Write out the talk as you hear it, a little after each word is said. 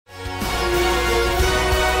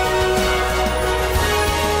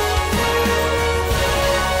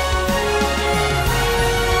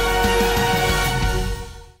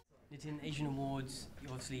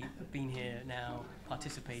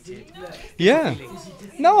Yeah.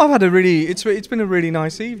 No, I've had a really. It's been a really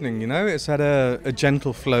nice evening. You know, it's had a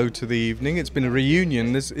gentle flow to the evening. It's been a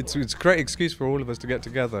reunion. It's a great excuse for all of us to get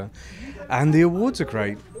together, and the awards are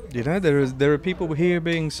great. You know, there are people here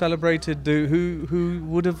being celebrated who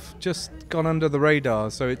would have just gone under the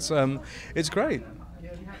radar. So it's great.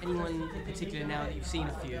 Anyone in particular now that you've seen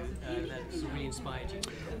a few that's really inspired you?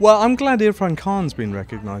 Well, I'm glad Irfan Khan's been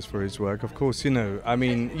recognised for his work. Of course,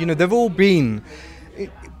 they've all been.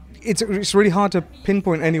 It's really hard to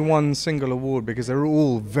pinpoint any one single award because they're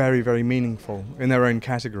all very, very meaningful in their own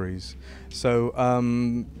categories. So,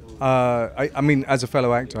 as a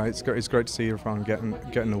fellow actor, it's great to see Irfan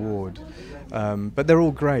get an award. But they're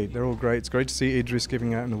all great. They're all great. It's great to see Idris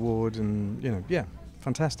giving out an award, and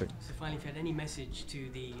fantastic. So finally, if you had any message to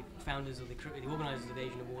the founders of the organisers of the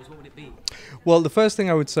Asian Awards, what would it be? Well, the first thing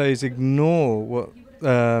I would say is ignore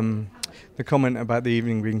the comment about the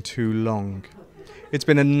evening being too long. It's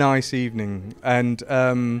been a nice evening, and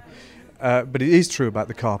but it is true about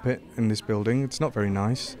the carpet in this building. It's not very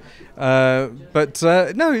nice, but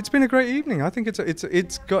no, it's been a great evening. I think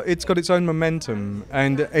it's got its own momentum,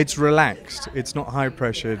 and it's relaxed. It's not high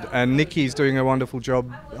pressured, and Nikki's doing a wonderful job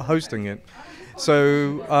hosting it.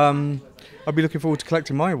 So I'll be looking forward to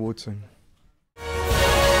collecting my award soon.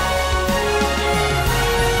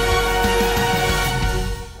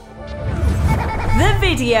 The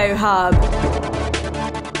Video Hub.